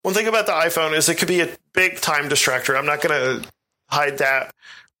thing about the iPhone is it could be a big time distractor. I'm not going to hide that.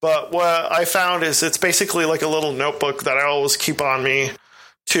 But what I found is it's basically like a little notebook that I always keep on me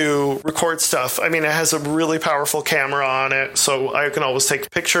to record stuff. I mean, it has a really powerful camera on it, so I can always take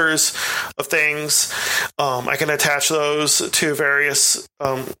pictures of things. I can attach those to various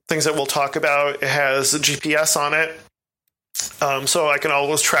things that we'll talk about. It has a GPS on it, so I can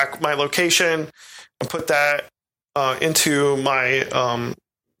always track my location and put that into my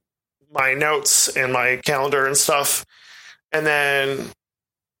my notes and my calendar and stuff. And then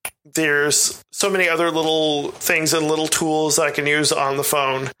there's so many other little things and little tools that I can use on the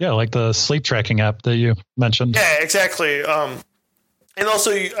phone. Yeah, like the sleep tracking app that you mentioned. Yeah, exactly. And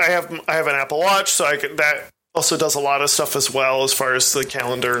also, I have an Apple Watch, so that also does a lot of stuff as well, as far as the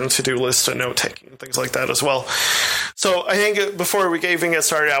calendar and to-do list and note-taking and things like that as well. So I think before we even get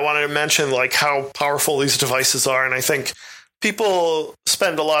started, I wanted to mention like how powerful these devices are, and I think people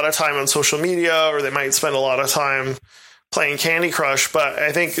spend a lot of time on social media, or they might spend a lot of time playing Candy Crush, but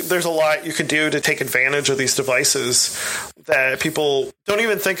I think there's a lot you can do to take advantage of these devices that people don't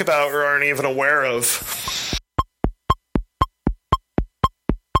even think about or aren't even aware of.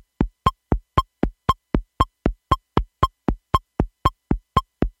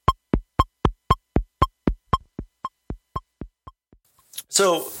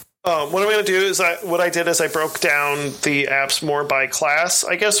 So what I'm going to do is what I did is I broke down the apps more by class,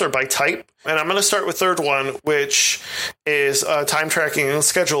 I guess, or by type. And I'm going to start with third one, which is time tracking and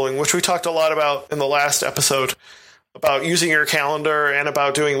scheduling, which we talked a lot about in the last episode, about using your calendar and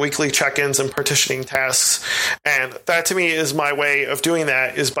about doing weekly check-ins and partitioning tasks. And that, to me, is my way of doing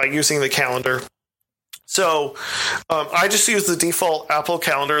that, is by using the calendar. So I just use the default Apple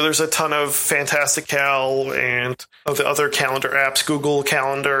Calendar. There's a ton of Fantastical and of the other calendar apps. Google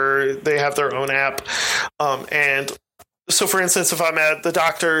Calendar, they have their own app. And so, for instance, if I'm at the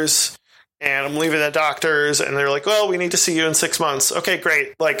doctor's and I'm leaving the doctor's and they're like, well, we need to see you in 6 months. Okay,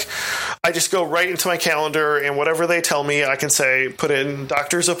 great. Like, I just go right into my calendar, and whatever they tell me, I can say, put in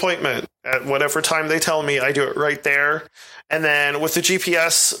doctor's appointment at whatever time they tell me. I do it right there. And then with the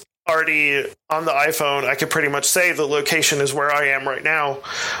GPS already on the iPhone, I could pretty much say the location is where I am right now.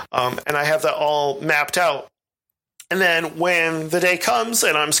 And I have that all mapped out. And then when the day comes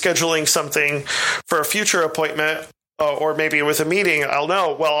and I'm scheduling something for a future appointment, or maybe with a meeting, I'll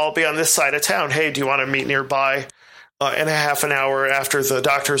know, well, I'll be on this side of town. Hey, do you want to meet nearby in a half an hour after the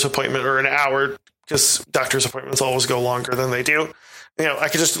doctor's appointment, or an hour, because doctor's appointments always go longer than they do. You know, I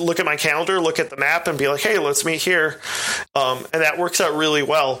could just look at my calendar, look at the map, and be like, hey, let's meet here. And that works out really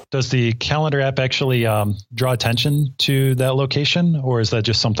well. Does the calendar app actually draw attention to that location, or is that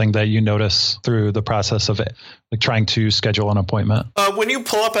just something that you notice through the process of it, like trying to schedule an appointment? When you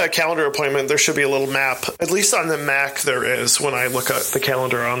pull up a calendar appointment, there should be a little map. At least on the Mac, there is when I look at the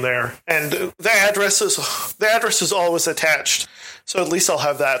calendar on there. And the address is always attached. So at least I'll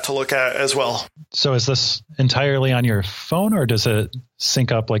have that to look at as well. So is this entirely on your phone, or does it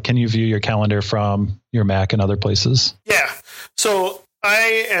sync up? Like, can you view your calendar from your Mac and other places? Yeah. So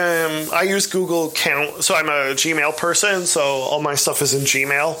I use Google Count. So I'm a Gmail person, so all my stuff is in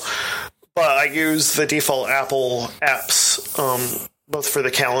Gmail. But I use the default Apple apps, both for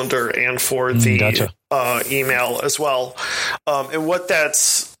the calendar and for the Gotcha. Email as well. And what that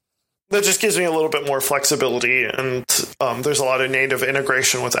just gives me a little bit more flexibility, and there's a lot of native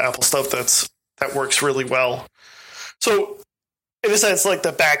integration with Apple stuff that works really well. So in a sense, like,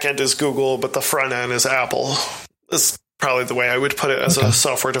 the back end is Google, but the front end is Apple. Is probably the way I would put it as a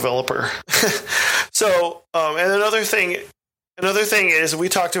software developer. So, and another thing is, we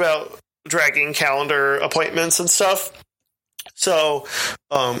talked about dragging calendar appointments and stuff. So,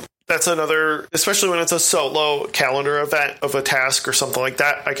 that's another, especially when it's a solo calendar event of a task or something like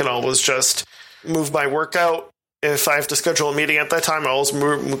that, I can always just move my workout. If I have to schedule a meeting at that time, I always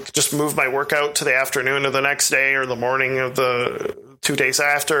move my workout to the afternoon of the next day or the morning of the 2 days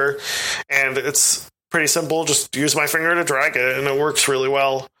after. And it's pretty simple. Just use my finger to drag it, and it works really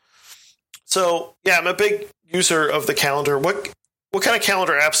well. So, yeah, I'm a big user of the calendar. What kind of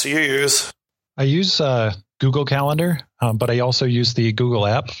calendar apps do you use? I use Google Calendar, but I also use the Google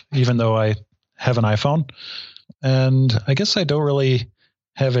app, even though I have an iPhone. And I guess I don't really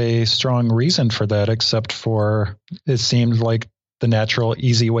have a strong reason for that, except for it seemed like the natural,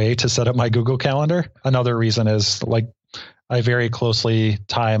 easy way to set up my Google Calendar. Another reason is, like, I very closely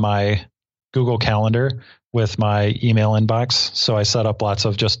tie my Google Calendar with my email inbox. So I set up lots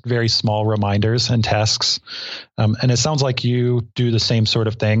of just very small reminders and tasks. And it sounds like you do the same sort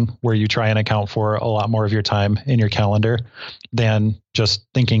of thing, where you try and account for a lot more of your time in your calendar than just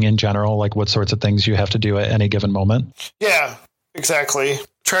thinking in general, like what sorts of things you have to do at any given moment. Yeah. exactly.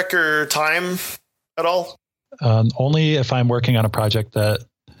 Track your time at all? Only if I'm working on a project that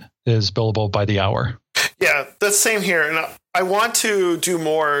is billable by the hour. Yeah, that's same here. And I want to do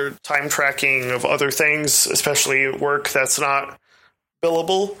more time tracking of other things, especially work that's not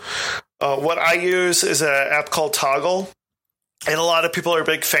billable. What I use is an app called Toggl. And a lot of people are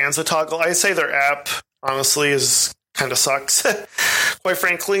big fans of Toggl. I say their app, honestly, is kind of sucks, quite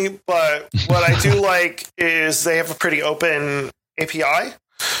frankly. But what I do like is they have a pretty open API.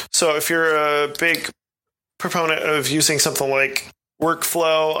 So if you're a big proponent of using something like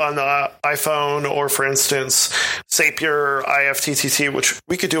Workflow on the iPhone, or for instance, Zapier, IFTTT, which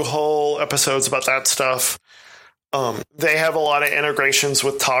we could do whole episodes about that stuff. They have a lot of integrations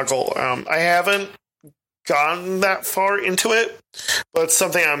with Toggl. I haven't gotten that far into it, but it's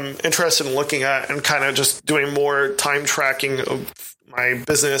something I'm interested in looking at and kind of just doing more time tracking of my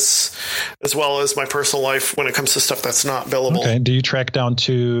business as well as my personal life when it comes to stuff that's not billable. Okay. Do you track down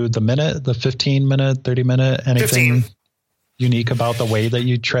to the minute, the 15-minute, 30-minute, anything 15. Unique about the way that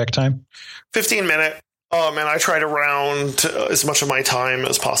you track time? 15-minute. And I try to round as much of my time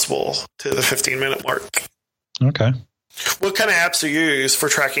as possible to the 15-minute mark. Okay. What kind of apps do you use for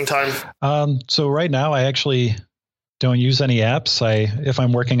tracking time? So right now I actually don't use any apps. If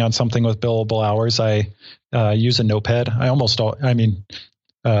I'm working on something with billable hours, I use a notepad.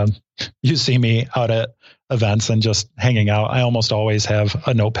 You see me out at events and just hanging out. I almost always have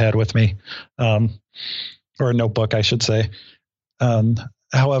a notepad with me, or a notebook, I should say.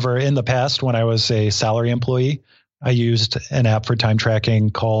 However, in the past, when I was a salary employee, I used an app for time tracking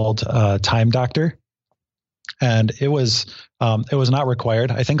called Time Doctor. And it was not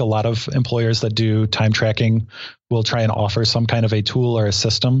required. I think a lot of employers that do time tracking will try and offer some kind of a tool or a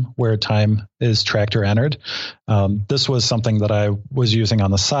system where time is tracked or entered. This was something that I was using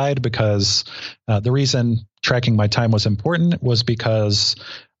on the side because the reason tracking my time was important was because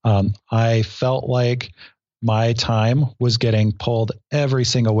I felt like my time was getting pulled every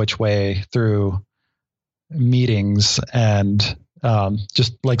single which way through meetings and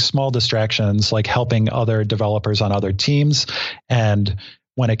just like small distractions, like helping other developers on other teams. And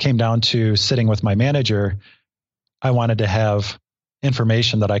when it came down to sitting with my manager, I wanted to have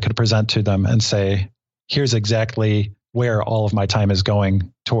information that I could present to them and say, here's exactly where all of my time is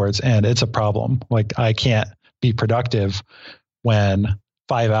going towards. And it's a problem. Like I can't be productive when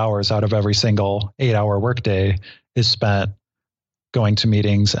 5 hours out of every single 8-hour workday is spent going to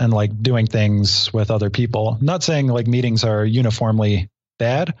meetings and like doing things with other people. Not saying like meetings are uniformly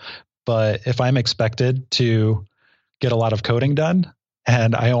bad, but if I'm expected to get a lot of coding done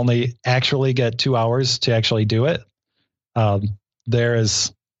and I only actually get 2 hours to actually do it,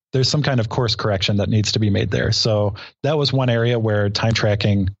 there's some kind of course correction that needs to be made there. So that was one area where time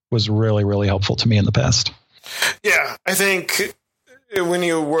tracking was really, really helpful to me in the past. Yeah, I think when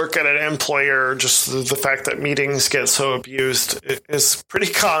you work at an employer, just the fact that meetings get so abused is pretty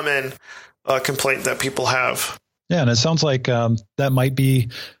common complaint that people have. Yeah, and it sounds like that might be,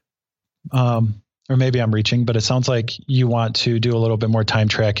 or maybe I'm reaching, but it sounds like you want to do a little bit more time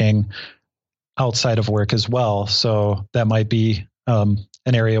tracking outside of work as well. So that might be an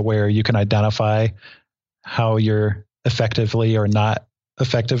area where you can identify how you're effectively or not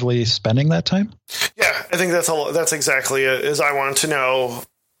effectively spending that time. Yeah, I think that's exactly it. Is I want to know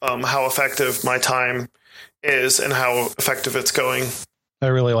how effective my time is and how effective it's going. I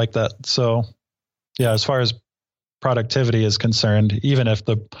really like that. So yeah, as far as productivity is concerned, even if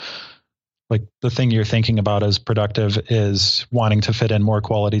the thing you're thinking about as productive is wanting to fit in more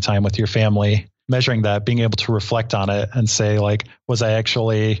quality time with your family, measuring that, being able to reflect on it and say like, was I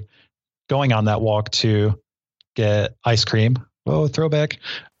actually going on that walk to get ice cream? Oh, throwback.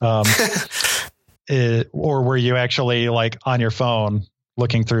 Or were you actually like on your phone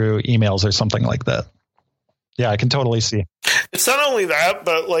looking through emails or something like that? Yeah, I can totally see. It's not only that,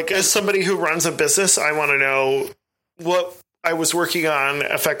 but like as somebody who runs a business, I want to know what I was working on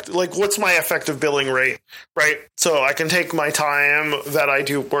what's my effective billing rate, right? So I can take my time that I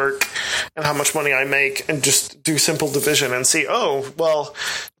do work and how much money I make and just do simple division and see, oh, well,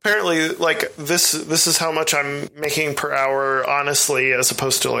 apparently like this is how much I'm making per hour, honestly, as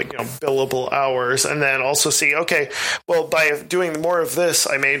opposed to like, billable hours. And then also see, okay, well, by doing more of this,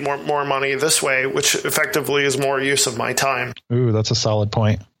 I made more money this way, which effectively is more use of my time. Ooh, that's a solid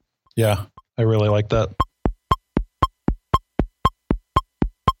point. Yeah, I really like that.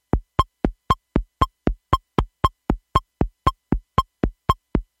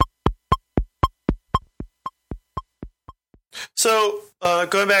 So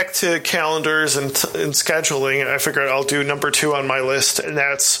going back to calendars and scheduling, I figured I'll do number 2 on my list, and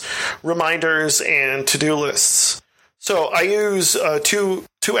that's reminders and to-do lists. So I use two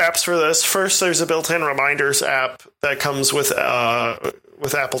apps for this. First, there's a built-in reminders app that comes with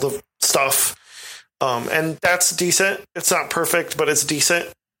Apple stuff, and that's decent. It's not perfect, but it's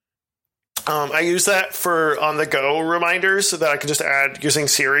decent. I use that for on-the-go reminders so that I can just add using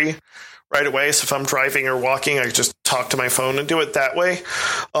Siri right away. So if I'm driving or walking, I just talk to my phone and do it that way.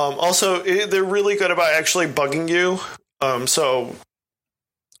 Also, they're really good about actually bugging you. So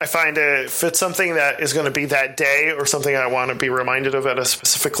I find if it's something that is going to be that day or something I want to be reminded of at a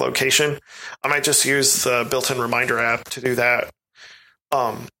specific location, I might just use the built-in reminder app to do that.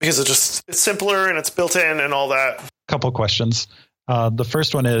 Because it's simpler and it's built in and all that. Couple questions. The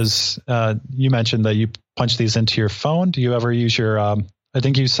first one is, you mentioned that you punch these into your phone. Do you ever use your, I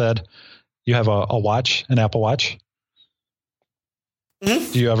think you said you have a watch, an Apple Watch.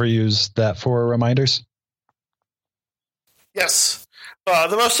 Mm-hmm. Do you ever use that for reminders? Yes.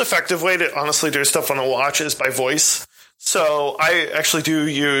 The most effective way to honestly do stuff on a watch is by voice. So I actually do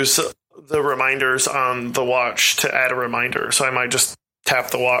use the reminders on the watch to add a reminder. So I might just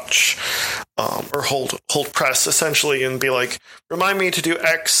tap the watch or hold press essentially and be like, remind me to do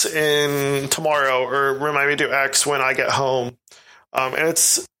X in tomorrow, or remind me to do X when I get home. And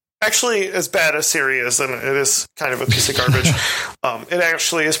it's actually as bad as Siri is, and it is kind of a piece of garbage. It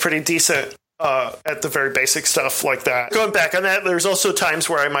actually is pretty decent at the very basic stuff like that. Going back on that, there's also times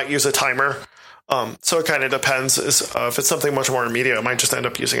where I might use a timer. So it kind of depends. If it's something much more immediate, I might just end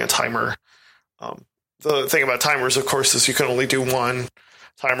up using a timer. The thing about timers, of course, is you can only do one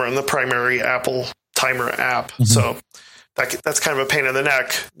timer on the primary Apple timer app. Mm-hmm. So that's kind of a pain in the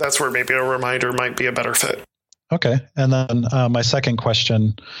neck. That's where maybe a reminder might be a better fit. Okay. And then my second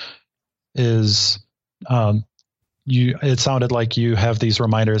question is, it sounded like you have these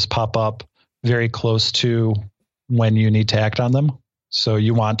reminders pop up very close to when you need to act on them. So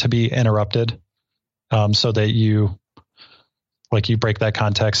you want to be interrupted so that you break that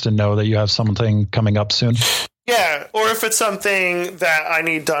context and know that you have something coming up soon. Yeah, or if it's something that I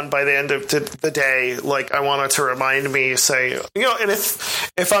need done by the end of the day, like I want it to remind me, say, and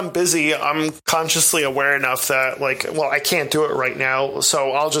if I'm busy, I'm consciously aware enough that I can't do it right now.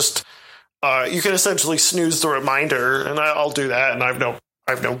 So I'll just, you can essentially snooze the reminder, and I'll do that. And I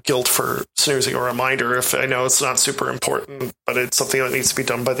have no guilt for snoozing a reminder if I know it's not super important, but it's something that needs to be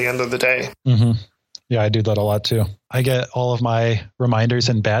done by the end of the day. Mm-hmm. Yeah, I do that a lot too. I get all of my reminders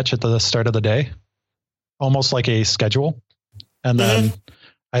in batch at the start of the day, almost like a schedule. And then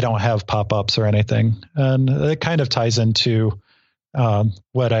I don't have pop-ups or anything. And it kind of ties into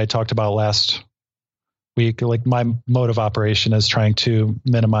what I talked about last week. Like my mode of operation is trying to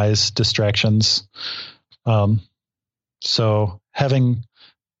minimize distractions. So having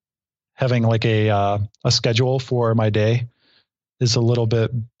like a schedule for my day is a little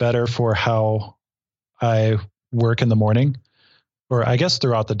bit better for how I work in the morning, or I guess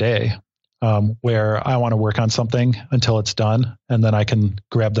throughout the day, where I want to work on something until it's done, and then I can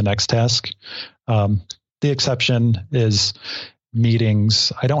grab the next task. The exception is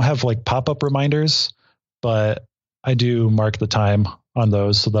meetings. I don't have like pop-up reminders, but I do mark the time on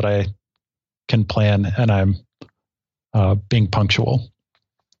those so that I can plan and I'm being punctual.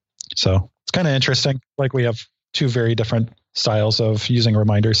 So it's kind of interesting. Like we have two very different styles of using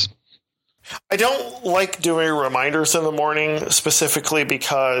reminders. I don't like doing reminders in the morning specifically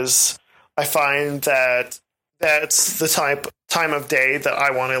because I find that that's the time of day that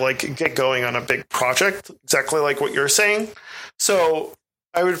I want to get going on a bit project, exactly like what you're saying. So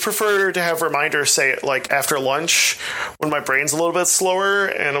I would prefer to have reminders, say, after lunch when my brain's a little bit slower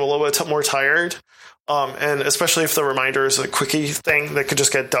and I'm a little bit more tired. And especially if the reminder is a quickie thing that could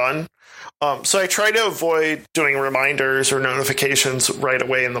just get done. So I try to avoid doing reminders or notifications right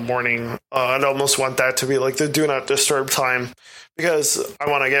away in the morning. I'd almost want that to be like the do not disturb time, because I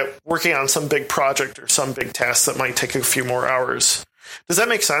want to get working on some big project or some big task that might take a few more hours. Does that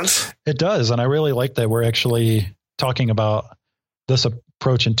make sense? It does. And I really like that we're actually talking about this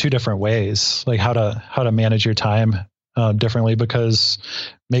approach in two different ways, like how to manage your time differently, because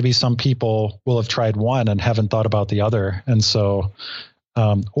maybe some people will have tried one and haven't thought about the other. And so,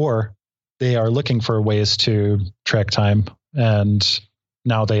 or they are looking for ways to track time, and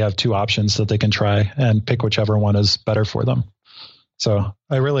now they have two options that they can try and pick whichever one is better for them. So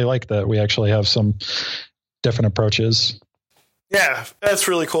I really like that we actually have some different approaches. Yeah, that's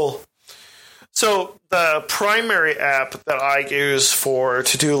really cool. So the primary app that I use for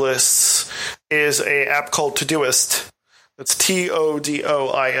to-do lists is an app called Todoist. It's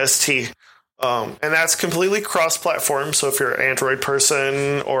Todoist. And that's completely cross-platform. So if you're an Android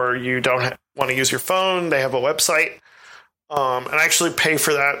person or you don't want to use your phone, they have a website. And I actually pay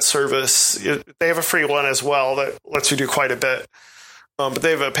for that service. They have a free one as well that lets you do quite a bit. But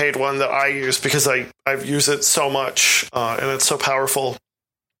they have a paid one that I use because I've used it so much and it's so powerful.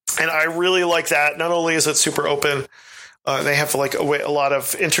 And I really like that. Not only is it super open, they have like a lot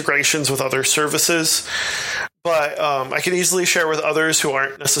of integrations with other services, but I can easily share with others who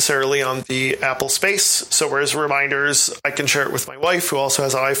aren't necessarily on the Apple space. So whereas Reminders, I can share it with my wife who also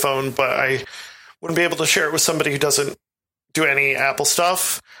has an iPhone, but I wouldn't be able to share it with somebody who doesn't do any Apple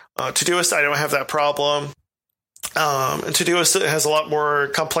stuff. Todoist, I don't have that problem. And Todoist has a lot more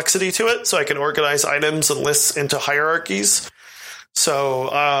complexity to it, so I can organize items and lists into hierarchies. So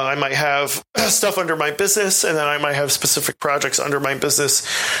I might have stuff under my business, and then I might have specific projects under my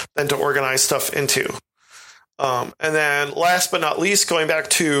business then to organize stuff into. And then last but not least, going back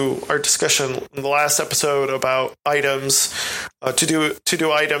to our discussion in the last episode about items, to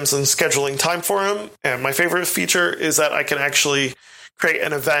do items and scheduling time for them. And my favorite feature is that I can actually create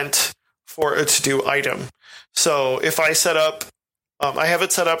an event for a to-do item. So if I set up, I have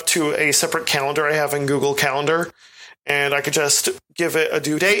it set up to a separate calendar I have in Google Calendar, and I could just give it a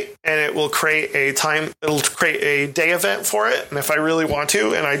due date and it will create it'll create a day event for it. And if I really want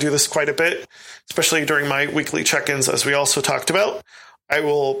to, and I do this quite a bit, especially during my weekly check-ins, as we also talked about, I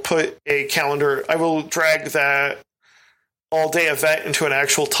will put a calendar, I will drag that all day event into an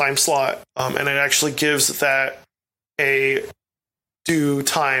actual time slot. And it actually gives that a due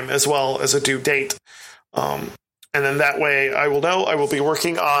time as well as a due date. And then that way I will know I will be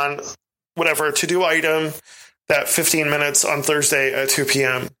working on whatever to-do item that 15 minutes on Thursday at 2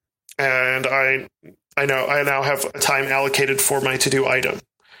 p.m. And I know I now have a time allocated for my to-do item.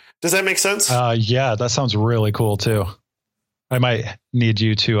 Does that make sense? Yeah, that sounds really cool too. I might need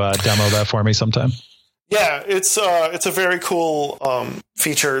you to demo that for me sometime. Yeah, it's a very cool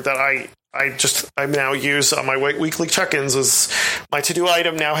feature that I now use on my weekly check-ins. Is my to-do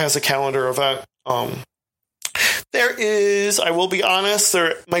item now has a calendar event. I will be honest,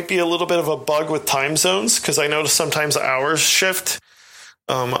 there might be a little bit of a bug with time zones because I notice sometimes hours shift.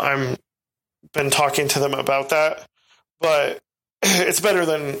 I've been talking to them about that, but it's better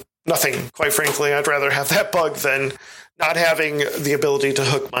than nothing, quite frankly. I'd rather have that bug than not having the ability to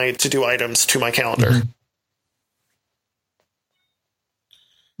hook my to-do items to my calendar.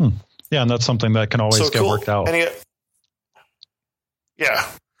 Mm-hmm. Yeah, and that's something that can always get worked out. Yeah.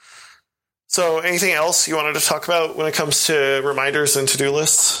 So anything else you wanted to talk about when it comes to reminders and to-do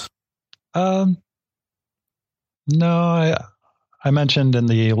lists? No, I mentioned in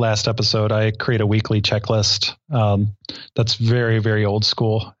the last episode, I create a weekly checklist. That's very, very old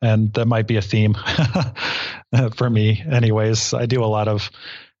school. And that might be a theme for me anyways. I do a lot of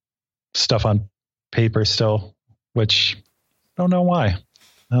stuff on paper still, which I don't know why.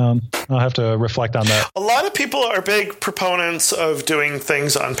 I'll have to reflect on that. A lot of people are big proponents of doing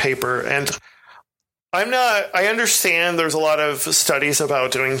things on paper, and I understand there's a lot of studies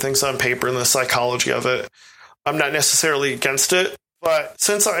about doing things on paper and the psychology of it. I'm not necessarily against it, but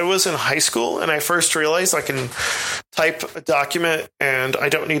since I was in high school and I first realized I can type a document and I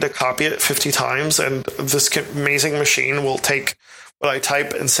don't need to copy it 50 times, and this amazing machine will take what I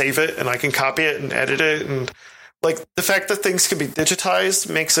type and save it, and I can copy it and edit it, and like the fact that things can be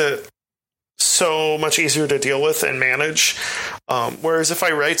digitized makes it so much easier to deal with and manage. Whereas if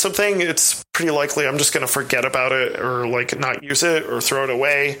I write something, it's pretty likely I'm just going to forget about it or like not use it or throw it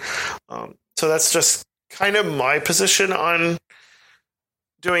away. So that's just kind of my position on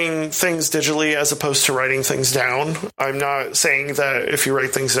doing things digitally as opposed to writing things down. I'm not saying that if you write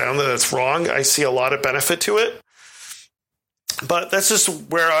things down that it's wrong. I see a lot of benefit to it. But that's just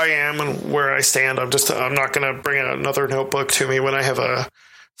where I am and where I stand. I'm not going to bring another notebook to me when I have a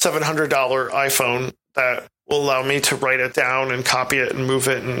 $700 iPhone that will allow me to write it down and copy it and move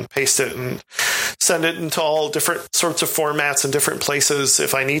it and paste it and send it into all different sorts of formats and different places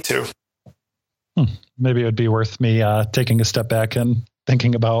if I need to. Maybe it would be worth me taking a step back and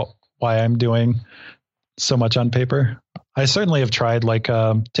thinking about why I'm doing so much on paper. I certainly have tried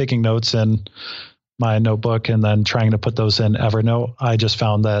taking notes in my notebook and then trying to put those in Evernote. I just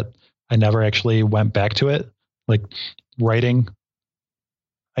found that I never actually went back to it. Like writing,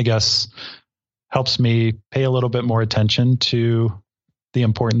 I guess, helps me pay a little bit more attention to the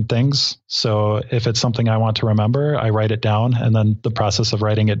important things. So if it's something I want to remember, I write it down, and then the process of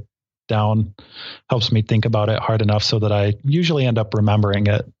writing it down helps me think about it hard enough so that I usually end up remembering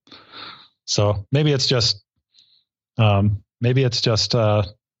it. So maybe it's just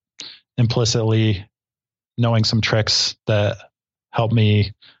implicitly knowing some tricks that help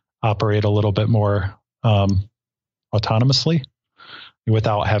me operate a little bit more autonomously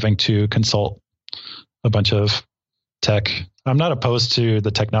without having to consult a bunch of tech. I'm not opposed to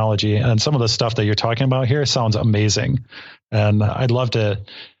the technology, and some of the stuff that you're talking about here sounds amazing. And I'd love to,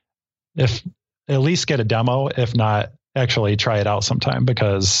 if at least get a demo, if not actually try it out sometime,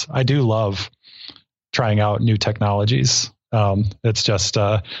 because I do love trying out new technologies. It's just,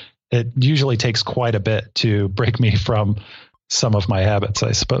 it usually takes quite a bit to break me from some of my habits,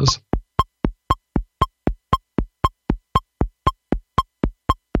 I suppose.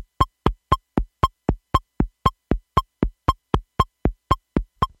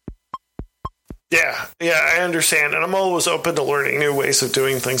 Yeah, I understand. And I'm always open to learning new ways of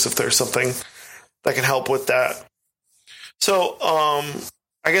doing things if there's something that can help with that. So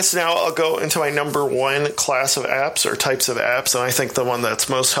I guess now I'll go into my number one class of apps or types of apps. And I think the one that's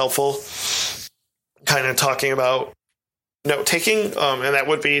most helpful, kind of talking about note-taking, and that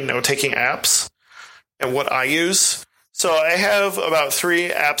would be note-taking apps and what I use. So I have about 3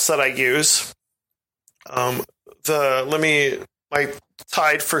 apps that I use. My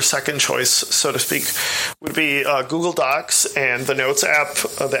tied for second choice, so to speak, would be Google Docs and the Notes app,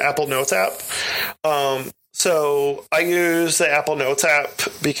 the Apple Notes app. So I use the Apple Notes app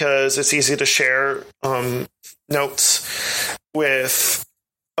because it's easy to share notes with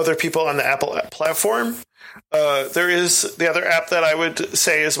other people on the Apple platform. There is the other app that I would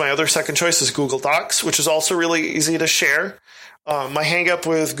say is my other second choice is Google Docs, which is also really easy to share. My hang up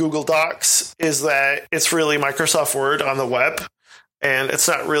with Google Docs is that it's really Microsoft Word on the web, and it's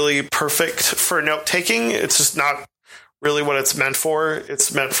not really perfect for note taking. It's just not really what it's meant for.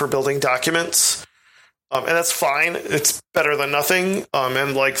 It's meant for building documents. And that's fine. It's better than nothing.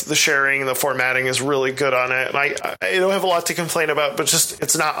 And like the sharing and the formatting is really good on it. And I don't have a lot to complain about, but just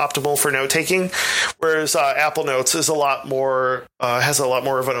it's not optimal for note taking. Whereas Apple Notes is a lot more, has a lot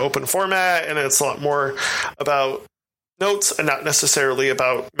more of an open format, and it's a lot more about notes and not necessarily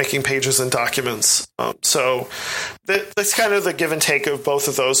about making pages and documents. So that's kind of the give and take of both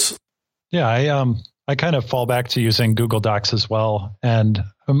of those. Yeah, I kind of fall back to using Google Docs as well. And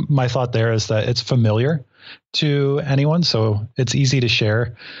my thought there is that it's familiar to anyone, so it's easy to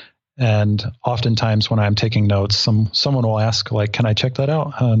share. And oftentimes when I'm taking notes, someone will ask, like, can I check that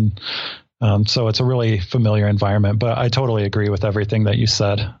out? And so it's a really familiar environment. But I totally agree with everything that you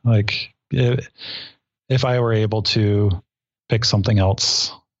said. Like, if I were able to pick something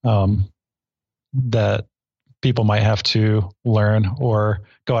else that people might have to learn or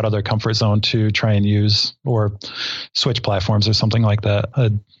go out of their comfort zone to try and use, or switch platforms or something like that,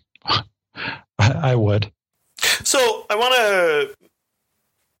 I would. So I want to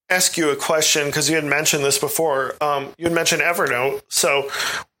ask you a question, because you had mentioned this before. You had mentioned Evernote. So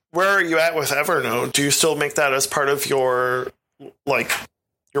where are you at with Evernote? Do you still make that as part of your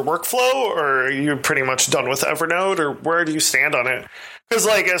workflow, or are you pretty much done with Evernote, or where do you stand on it? Because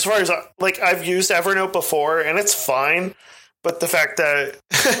as far as I've used Evernote before and it's fine, but the fact that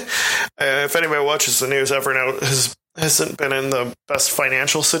if anybody watches the news, Evernote hasn't been in the best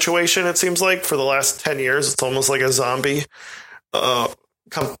financial situation, it seems like, for the last 10 years. It's almost like a zombie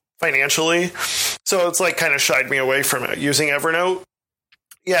financially. So it's kind of shied me away from it, using Evernote.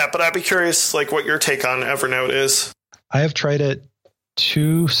 Yeah, but I'd be curious what your take on Evernote is. I have tried it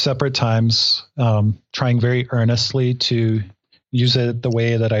 2 separate times, trying very earnestly to use it the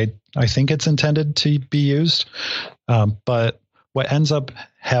way that I think it's intended to be used. But what ends up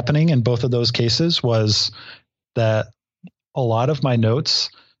happening in both of those cases was that a lot of my notes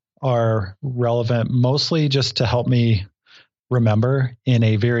are relevant mostly just to help me remember in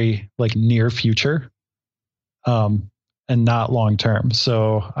a very near future, and not long term.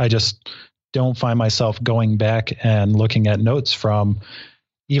 So I just don't find myself going back and looking at notes from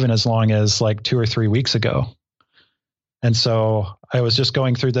even as long as 2 or 3 weeks ago. And so I was just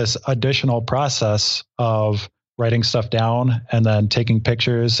going through this additional process of writing stuff down and then taking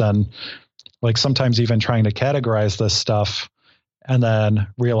pictures and sometimes even trying to categorize this stuff, and then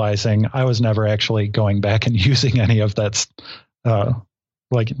realizing I was never actually going back and using any of that,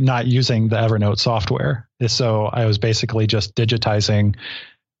 not using the Evernote software. So I was basically just digitizing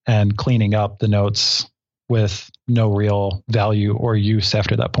and cleaning up the notes with no real value or use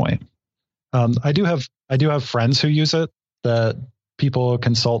after that point. I do have friends who use it, that people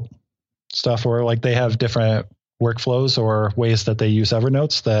consult stuff, or they have different workflows or ways that they use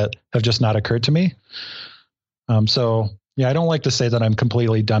Evernote that have just not occurred to me. So yeah, I don't like to say that I'm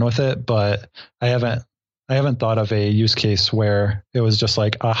completely done with it, but I haven't thought of a use case where it was just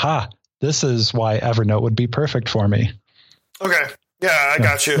aha, this is why Evernote would be perfect for me. Okay. Yeah, I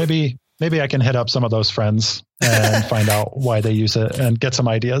got you. Maybe I can hit up some of those friends and find out why they use it and get some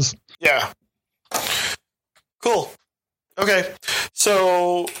ideas. Yeah. Cool. Okay.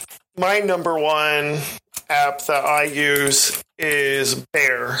 So my number one app that I use is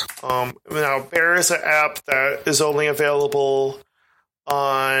Bear. Now, Bear is an app that is only available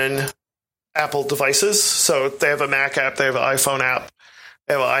on Apple devices. So they have a Mac app, they have an iPhone app,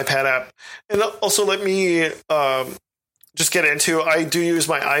 they have an iPad app. And also let me just get into, I do use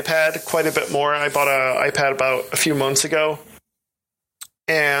my iPad quite a bit more. I bought an iPad about a few months ago,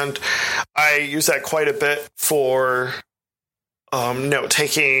 and I use that quite a bit for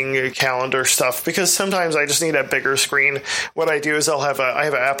note-taking, calendar stuff, because sometimes I just need a bigger screen. What I do is I have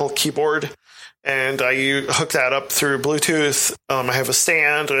an Apple keyboard, and I hook that up through Bluetooth. I have a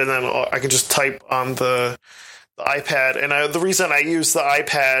stand, and then I can just type on the iPad. And the reason I use the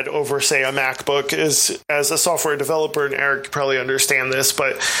iPad over, say, a MacBook is, as a software developer, and Eric could probably understand this,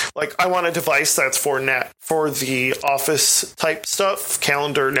 but like I want a device that's for the office type stuff,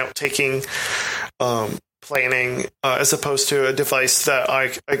 calendar, note taking, planning, as opposed to a device that I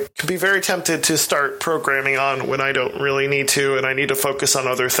could be very tempted to start programming on when I don't really need to, and I need to focus on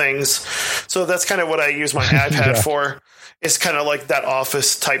other things. So that's kind of what I use my iPad for. It's kind of like that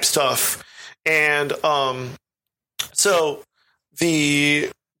office type stuff. And so the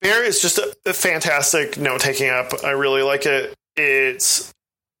Bear is just a fantastic note-taking app. I really like it. It's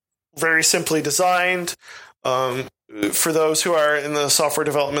very simply designed. For those who are in the software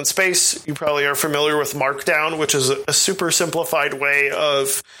development space, you probably are familiar with Markdown, which is a super simplified way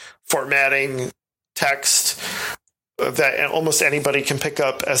of formatting text that almost anybody can pick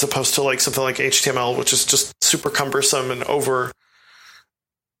up, as opposed to like something like HTML, which is just super cumbersome and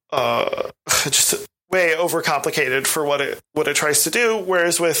just way overcomplicated for what it tries to do.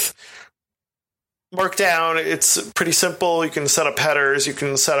 Whereas with Markdown, it's pretty simple. You can set up headers, you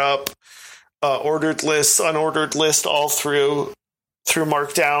can set up ordered lists, unordered list, all through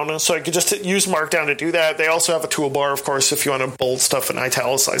Markdown. So I could just use Markdown to do that. They also have a toolbar, of course, if you want to bold stuff and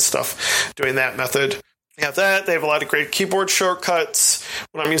italicize stuff, doing that method. They have that. They have a lot of great keyboard shortcuts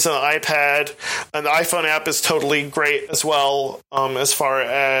when I'm using the iPad. And the iPhone app is totally great as well, as far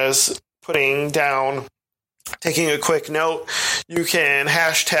as putting down, taking a quick note. You can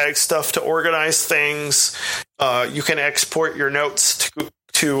hashtag stuff to organize things. You can export your notes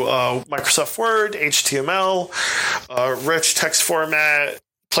to Microsoft Word, HTML, rich text format,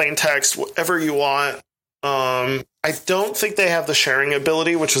 plain text, whatever you want. I don't think they have the sharing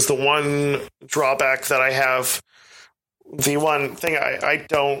ability, which is the one drawback that I have. The one thing I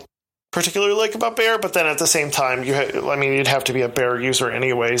don't particularly like about Bear, but then at the same time, you'd have to be a Bear user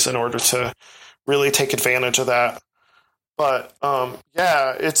anyways in order to really take advantage of that. But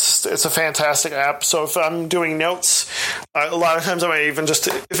yeah, it's a fantastic app. So if I'm doing notes, a lot of times I might even just,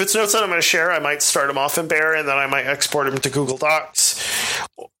 if it's notes that I'm going to share, I might start them off in Bear, and then I might export them to Google Docs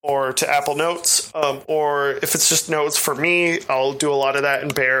or to Apple Notes. Or if it's just notes for me, I'll do a lot of that in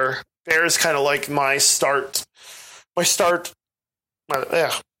Bear. Bear is kind of like my start. Bear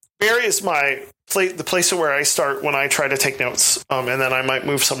is the place where I start when I try to take notes, and then I might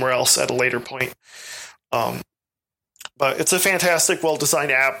move somewhere else at a later point. But it's a fantastic,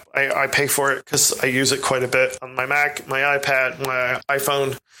 well-designed app. I pay for it because I use it quite a bit on my Mac, my iPad, my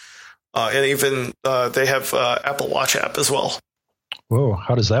iPhone, and even they have Apple Watch app as well. Whoa,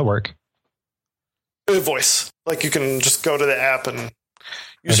 how does that work? Voice. Like you can just go to the app and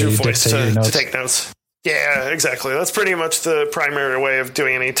use your voice to take notes. Yeah, exactly. That's pretty much the primary way of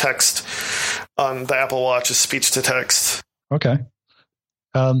doing any text on the Apple Watch is speech to text. Okay.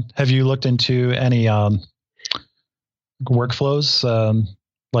 Have you looked into any workflows,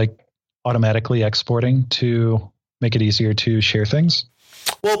 like automatically exporting to make it easier to share things?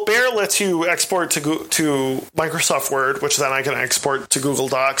 Well, Bear lets you export to Microsoft Word, which then I can export to Google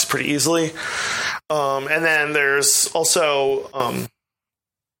Docs pretty easily. And then there's also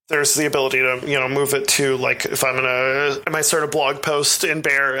there's the ability to move it to, like, if I might start a blog post in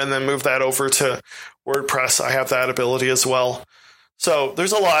Bear and then move that over to WordPress. I have that ability as well. So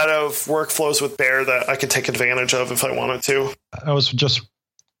there's a lot of workflows with Bear that I could take advantage of if I wanted to. I was just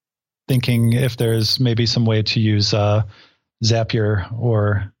thinking if there's maybe some way to use Zapier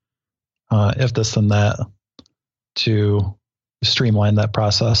or if this then that to streamline that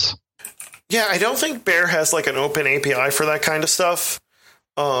process. Yeah, I don't think Bear has like an open API for that kind of stuff.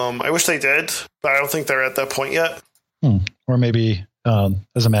 I wish they did, but I don't think they're at that point yet. Or maybe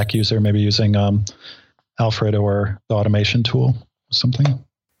as a Mac user, maybe using Alfred or the automation tool. Something.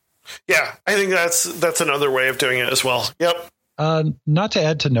 Yeah, I think that's another way of doing it as well. Yep. Not to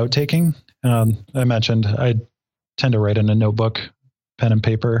add to note taking, I mentioned I tend to write in a notebook, pen and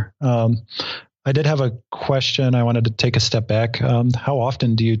paper. I did have a question. I wanted to take a step back. How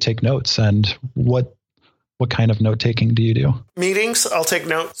often do you take notes, and what kind of note taking do you do? Meetings, I'll take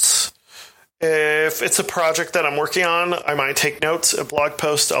notes. If it's a project that I'm working on, I might take notes. A blog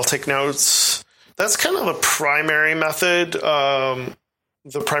post, I'll take notes. That's kind of a primary method.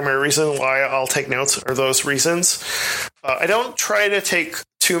 The primary reason why I'll take notes are those reasons. I don't try to take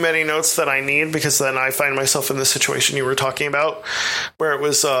too many notes that I need, because then I find myself in the situation you were talking about, where it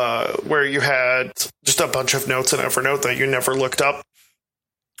was where you had just a bunch of notes in Evernote that you never looked up.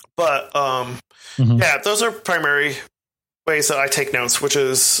 But yeah, those are primary ways that I take notes, which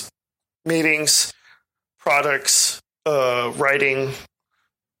is meetings, products, writing,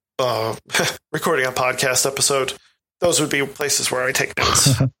 recording a podcast episode. Those would be places where I take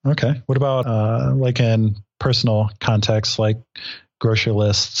notes. Okay. What about like in personal contexts, like grocery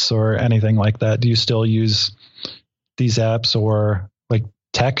lists or anything like that? Do you still use these apps or like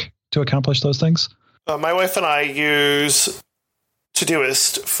tech to accomplish those things? My wife and I use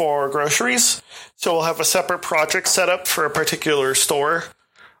Todoist for groceries. So we'll have a separate project set up for a particular store.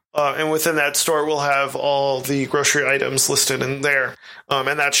 And within that store, we'll have all the grocery items listed in there.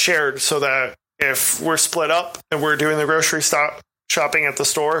 And that's shared so that if we're split up and we're doing the grocery shopping at the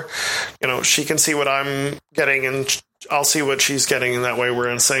store, she can see what I'm getting and I'll see what she's getting. And that way we're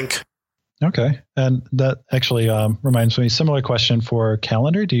in sync. Okay. And that actually reminds me, similar question for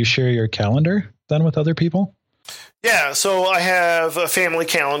calendar. Do you share your calendar then with other people? Yeah. So I have a family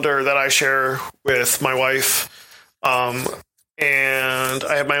calendar that I share with my wife. And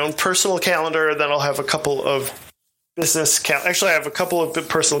I have my own personal calendar, and then I'll have a couple of business actually, I have a couple of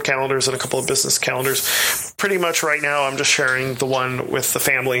personal calendars and a couple of business calendars. Pretty much right now, I'm just sharing the one with the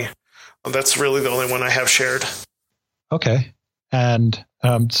family. That's really the only one I have shared. Okay. And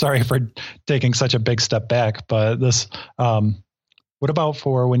sorry for taking such a big step back, but this, what about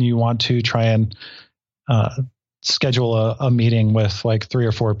for when you want to try and schedule a meeting with like 3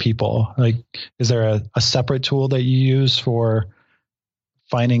 or 4 people? Like, is there a separate tool that you use for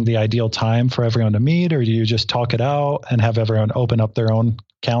finding the ideal time for everyone to meet, or do you just talk it out and have everyone open up their own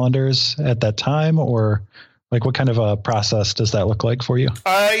calendars at that time? Or like, what kind of a process does that look like for you?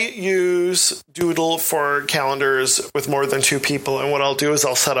 I use Doodle for calendars with more than 2 people. And what I'll do is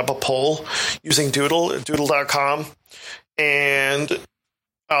I'll set up a poll using Doodle at doodle.com. And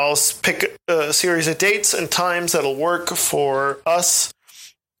I'll pick a series of dates and times that'll work for us.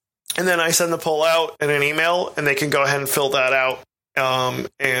 And then I send the poll out in an email, and they can go ahead and fill that out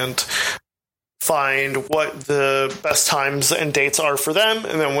and find what the best times and dates are for them.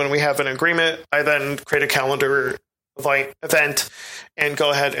 And then when we have an agreement, I then create a calendar event and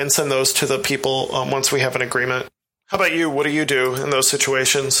go ahead and send those to the people once we have an agreement. How about you? What do you do in those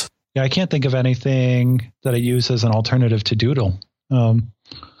situations? Yeah, I can't think of anything that I use as an alternative to Doodle. And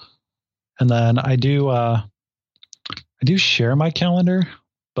then I do share my calendar,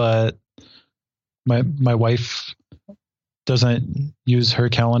 but my wife doesn't use her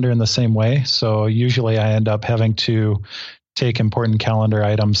calendar in the same way. So usually I end up having to take important calendar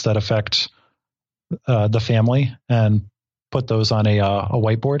items that affect the family and put those on a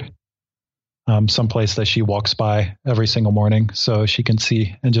whiteboard, someplace that she walks by every single morning, so she can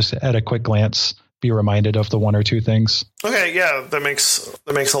see and just at a quick glance be reminded of the 1 or 2 things. Okay, yeah, that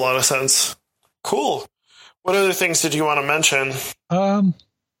makes a lot of sense. Cool. What other things did you want to mention?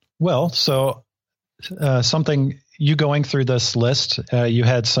 Well, so something, you going through this list, you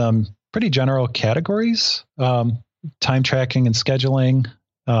had some pretty general categories: time tracking and scheduling,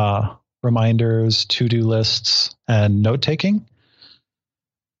 reminders, to-do lists, and note-taking.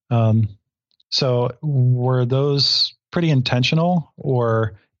 So were those pretty intentional,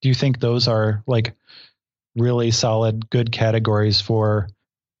 or do you think those are like really solid, good categories for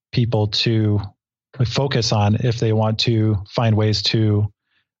people to focus on if they want to find ways to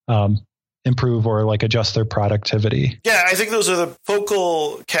improve or like adjust their productivity? Yeah, I think those are the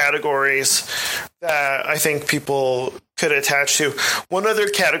focal categories that I think people could attach to. One other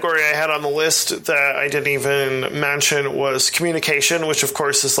category I had on the list that I didn't even mention was communication, which of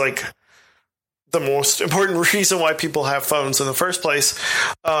course is like the most important reason why people have phones in the first place.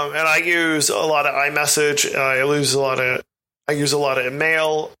 And I use a lot of iMessage. I use a lot of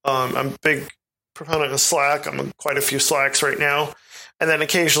email. I'm a big proponent of Slack. I'm on quite a few Slacks right now. And then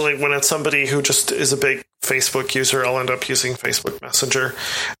occasionally when it's somebody who just is a big Facebook user, I'll end up using Facebook Messenger.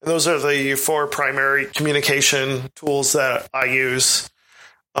 And those are the 4 primary communication tools that I use.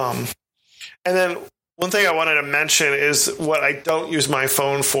 And then one thing I wanted to mention is what I don't use my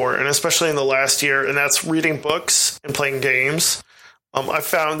phone for, and especially in the last year, and that's reading books and playing games. I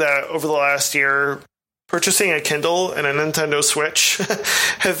found that over the last year, purchasing a Kindle and a Nintendo Switch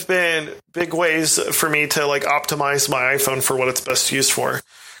have been big ways for me to like optimize my iPhone for what it's best used for.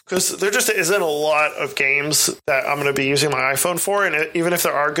 because there just isn't a lot of games that I'm going to be using my iPhone for. And even if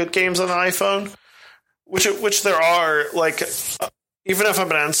there are good games on the iPhone, which there are, like, even if I'm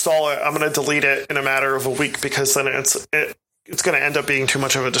going to install it, I'm going to delete it in a matter of a week, because then it's going to end up being too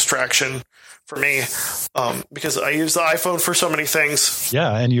much of a distraction for me, because I use the iPhone for so many things.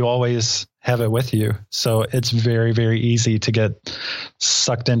 Yeah, and you always have it with you. So it's very, very easy to get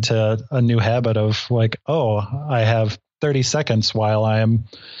sucked into a new habit of like, oh, I have 30 seconds while I'm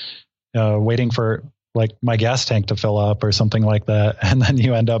waiting for like my gas tank to fill up or something like that. And then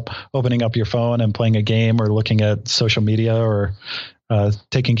you end up opening up your phone and playing a game or looking at social media or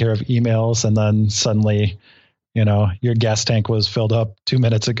taking care of emails. And then suddenly, your gas tank was filled up 2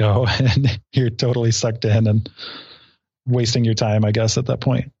 minutes ago and you're totally sucked in and wasting your time, I guess, at that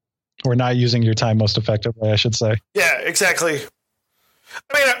point, or not using your time most effectively, I should say. Yeah, exactly.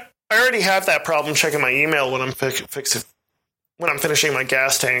 I mean, I already have that problem checking my email when I'm finishing my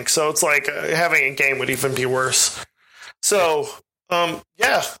gas tank. So it's like having a game would even be worse. So,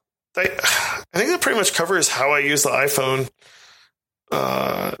 yeah, I think that pretty much covers how I use the iPhone.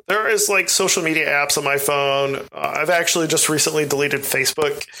 There is like social media apps on my phone. I've actually just recently deleted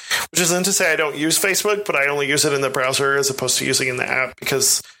Facebook, which isn't to say I don't use Facebook, but I only use it in the browser as opposed to using it in the app,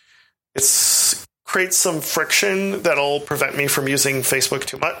 because it creates some friction that'll prevent me from using Facebook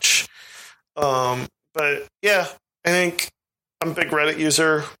too much. But yeah, I think I'm a big Reddit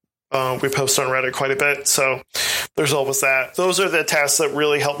user. We post on Reddit quite a bit, so there's always that. Those are the tasks that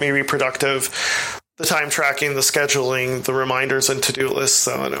really help me be productive. The time tracking, the scheduling, the reminders and to-do lists,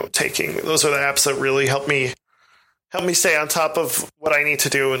 note taking. Those are the apps that really help me stay on top of what I need to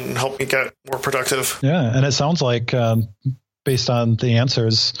do and help me get more productive. Yeah, and it sounds like, based on the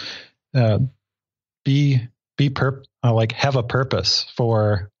answers, have a purpose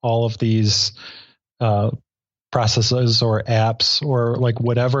for all of these processes or apps or like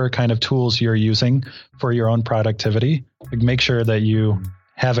whatever kind of tools you're using for your own productivity. Like, make sure that you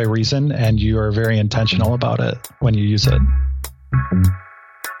have a reason and you are very intentional about it when you use it.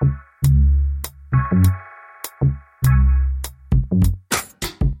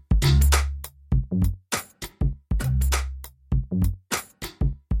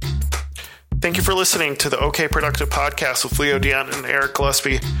 Thank you for listening to the OK Productive podcast with Leo Dion and Eric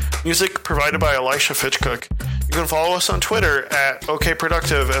Gillespie. Music provided by Elisha Fitchcook. You can follow us on Twitter at OK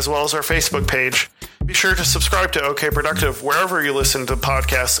Productive, as well as our Facebook page. Be sure to subscribe to OK Productive wherever you listen to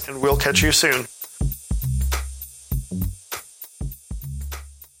podcasts, and we'll catch you soon.